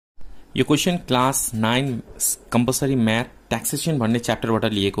यो question class 9 compulsory math taxation भन्ने च्याप्टरबाट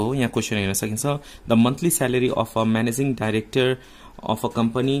लिएको हो। यहाँ क्वेशन हेर्न सकिन्छ। The monthly salary of a managing director of a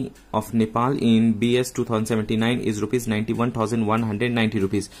company of Nepal in BS 2079 is rupees 91,190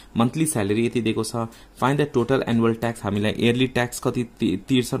 rupees. Monthly salary यति दिएको छ। Find the total annual tax, हामीलाई yearly tax कति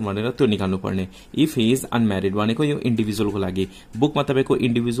तिर्छन् भनेर त्यो निकाल्नु पर्ने। If he is unmarried भनेको यो इन्डिभिजुअल को लागि। बुकमा तपाईको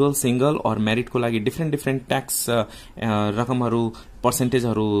इन्डिभिजुअल, सिंगल और म्यारिड को लागि डिफरेंट ट्याक्स रकमहरु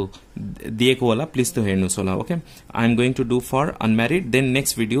पर्सेन्टेजहरु दिएको होला। प्लिज त्यो हेर्नुस् होला। Okay, I am going to do for unmarried, then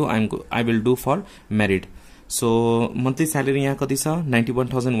next video I will do for married. So monthly salary यहाँ कति छ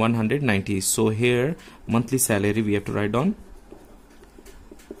 91,190. So here monthly salary we have to write down.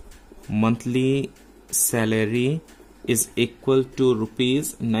 Monthly salary is equal to rupees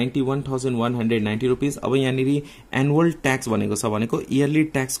 91,190 rupees. अब यहाँनिर annual tax भनेको छ भनेको yearly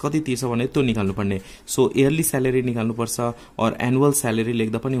tax कति तिर्छ भने त्यो निकाल्नु पर्ने। So yearly salary निकाल्नु पर्छ और annual salary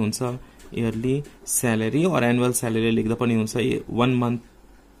लेख्दा पनि हुन्छ। yearly salary और annual salary लेख्दा पनि हुन्छ। 1 month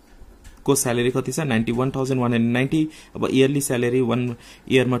को सैलरी कति छ 91,190। अब इयरली सैलरी 1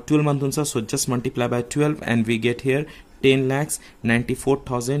 इयर में 12 मंथ हुन्छ। So just multiply by 12 and we get here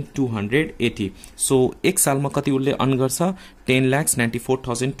 10,94,280। So एक साल में कति उल्ले अर्न गर्छ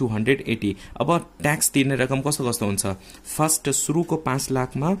 10,94,280। अब टैक्स तिर्ने रकम कस्तो कस्तो हुन्छ। फर्स्ट सुरुको 5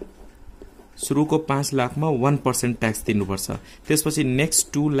 लाख में 1% टैक्स तिर्नुपर्छ। त्यसपछि नेक्स्ट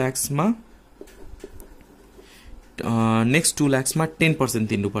 2 लाख्स में 10%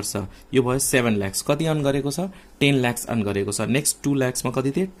 तिर्नुपर्छ। यो भयो 7 लाख्स। कति अर्न गरेको छ 10 लाख्स अर्न गरेको छ। नेक्स्ट 2 लाख्स मा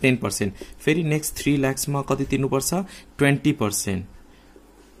कति थिए 10%। फेरि नेक्स्ट 3 लाख्स मा कति तिर्नुपर्छ 20%।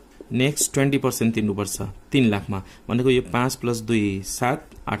 नेक्स्ट 20% तिर्नुपर्छ 3 लाख मा। भनेको यो 5 + 2 7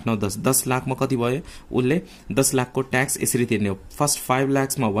 8 9 10 10 लाख मा कति भयो उले 10 लाख को टैक्स यसरी तिर्ने हो। फर्स्ट 5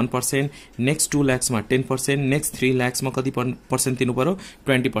 लाख्स मा 1%, नेक्स्ट 2 लाख्स मा 10%, नेक्स्ट 3 लाख्स मा कति पर्सेन्ट तिर्नु पर्यो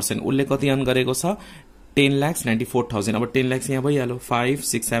 20%। उले कति अर्न गरेको छ 10,94,000। अब 10 लाख यहाँ भइहाल्यो 5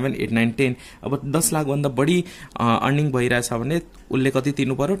 6 7 8 9 10। अब 10 लाख भन्दा बढी अर्निङ भइरहेछ भने उले कति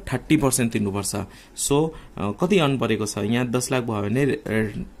तिर्नु पर्यो 30% तिर्नुपर्छ। सो कति अर्न परेको छ यहाँ 10 लाख भयो भने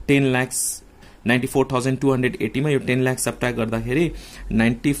 10,94,280 मा यो 10 लाख सब्ट्र्याक्ट गर्दाखेरि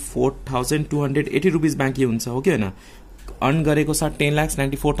 94,280 रुपीस बाँकी हुन्छ। हो कि हैन। अर्न गरेको छ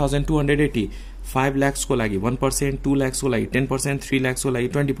 10,94,280। 5 लाख्स को लागि 1%, 2 लाख्स को लागि 10%, 3 लाख्स को लागि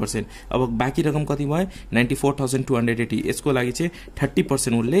 20%। अब बाँकी रकम कति भयो 94,280। यसको लागि चाहिँ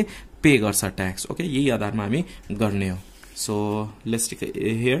 30% उले पे गर्छ ट्याक्स। ओके, यही आधारमा हामी गर्ने हो। So let's take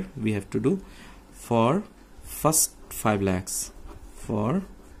here we have to do for first 5 lakhs for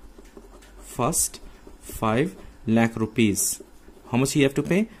first 5 lakh rupees how much you have to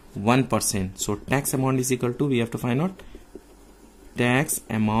pay 1%. So tax amount is equal to, we have to find out tax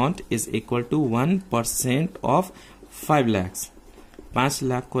amount is equal to 1% of 5 lakhs. 5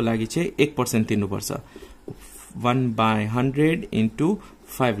 lakh को लागि चाहिँ 1% तिर्नुपर्छ। 1/100 into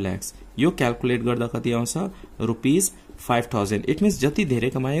 5 lakhs। यो calculate गर्दा कति आउँछ rupees 5,000। It means जति धेरै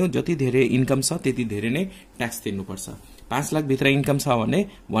कमायो, जति धेरै इन्कम छ त्यति धेरै नै ट्याक्स तिर्नुपर्छ। 5 लाख भित्र इन्कम छ भने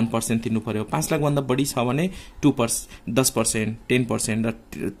 1% तिर्नु पर्यो। 5 लाख भन्दा बढी छ भने 2%, 10%, 10% र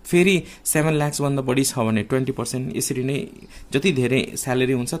फेरि 7 लाख भन्दा बढी छ भने 20%। यसरी नै जति धेरै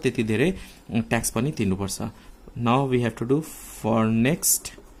स्यालेरी हुन्छ त्यति धेरै ट्याक्स पनि तिर्नुपर्छ। Now we have to do for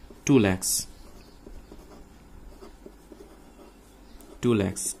next 2 lakhs। 2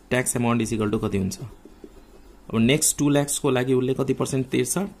 lakhs tax amount is equal to कति हुन्छ। अब नेक्स्ट 2 lakhs को लागि उले कति percent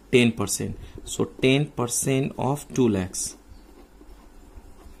तिर्छ 10%। So 10% of 2 lakhs।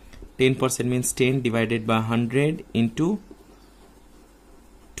 10% means 10 divided by 100 into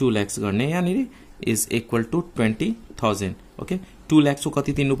 2 lakhs गर्ने यहाँनिर is equal to 20,000। Okay, 2 lakhs को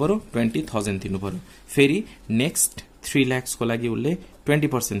कति तिर्नु पर्यो 20,000 तिर्नु पर्यो। फेरि नेक्स्ट 3 lakhs को लागि उले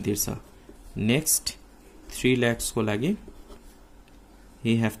 20% तिर्छ। नेक्स्ट 3 lakhs को लागि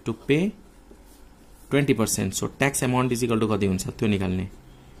he have to pay 20%. So tax amount is equal to कति हुन्छ त्यो निकाल्ने।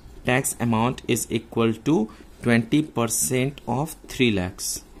 Tax amount is equal to 20% of 3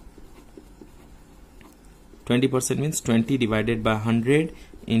 lakhs। 20% means 20 divided by 100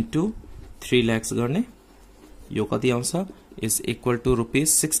 into 3 lakhs गर्ने यो कति आउँछ is equal to rupees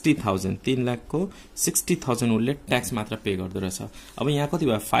 60,000। 3 lakh को 60,000 उले टैक्स मात्र पे गर्दो रहेछ। अब यहाँ कति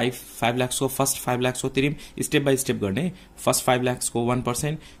भयो 5 लाख्स को फर्स्ट 5 लाख्स को तिरिम स्टेप बाय स्टेप गर्ने। फर्स्ट 5 लाख्स को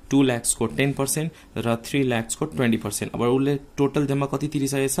 1%, 2 लाख्स को 10% र 3 लाख्स को 20%। अब उले टोटल जम्मा कति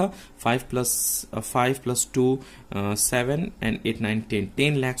तिरिसकेछ 5 + 2 7 and 8 9 10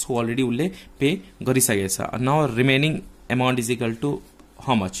 10 लाख्स को अलरेडी उले pay गरिसकेछ। Now remaining amount is equal to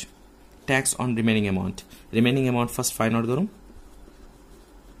how much tax on remaining amount। remaining amount first find out गरौँ।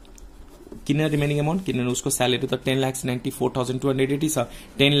 किन रिमेनिङ अमाउन्ट किनभने उसको स्यालेरी त 10,94,280 छ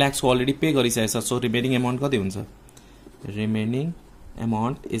 10 लाख को already pay गरिसकेछ so remaining amount कति हुन्छ remaining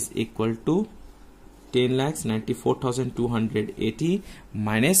amount is equal to 10,94,280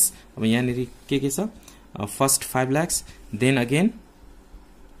 minus अब यहाँनिर के छ first 5 lakhs then again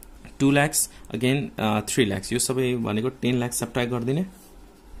 2 lakhs again 3 lakhs यो सबै भनेको 10 lakhs सब्ट्र्याक्ट गर्दिने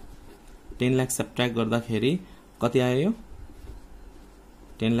 10 lakhs सब्ट्र्याक्ट गर्दाखेरि कति आयो यो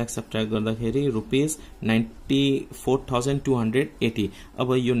 10 lakhs सब्ट्र्याक्ट गर्दाखेरि रुपीज 94,280 अब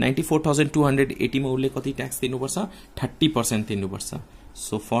यो 94,280 मा उले कति ट्याक्स दिनुपर्छ 30% दिनुपर्छ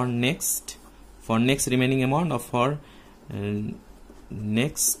so for next remaining amount of for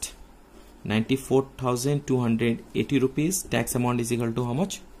next 94,280 rupees tax amount is equal to how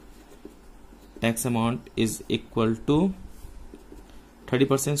much tax amount is equal to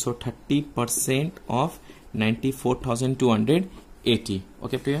 30% so 30% of 94,280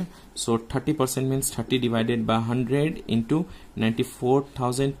 okay clear so 30% means 30 divided by 100 into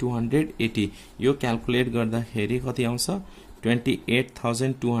 94,280 यो calculate गर्दाखेरि कति आउँछ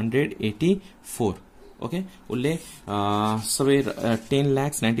 28,284 okay उसले सबै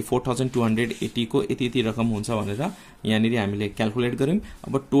 10,94,280 को यति रकम हुन्छ भनेर यहाँनिर हामीले क्याल्कुलेट गर्यौं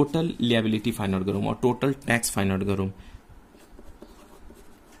अब टोटल लिएबिलिटी फाइन्ड आउट गरौं टोटल ट्याक्स फाइन्ड आउट गरौं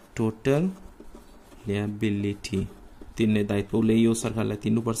टोटल लिएबिलिटी तिर्ने दायित्व उसले यो सरकारलाई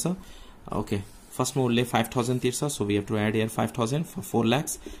तिर्नुपर्छ ओके फर्स्ट में उसले 5,000 तिर्छ so we have two add here 5,000 for 4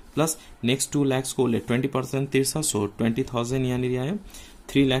 lakhs plus next 2 lakhs को उसले 20% तिर्छ सो 20,000 यहाँनिर आयो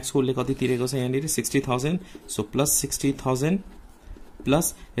 3 lakhs को उसले कति तिरेको छ यहाँनिर 60,000 so plus 60,000 plus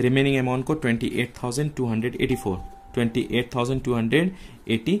remaining amount को 28,284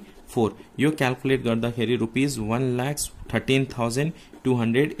 यो क्याल्कुलेट गर्दाखेरि रुपीज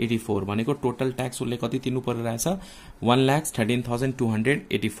 1,13,284 भनेको टोटल ट्याक्स उसले कति तिर्नु परिरहेछ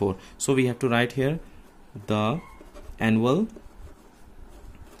 1,13,284 so we have two right here the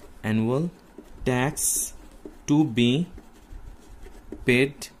annual tax to be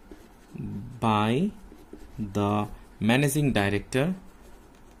paid by the managing director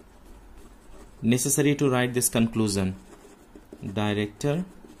necessary to write this conclusion director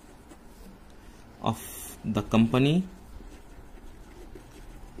of the company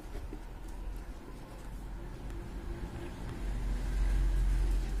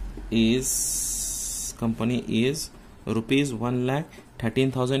is rupees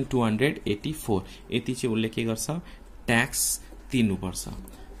 1,13,284 यति चाहिँ उसले के गर्छ ट्याक्स तिर्नुपर्छ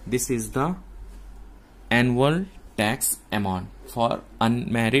this is the annual tax amount for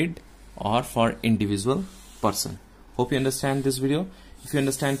unmarried or for individual person hope you understand this video if you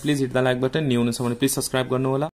understand please hit the like button new हुनुहुन्छ भने please subscribe गर्नु होला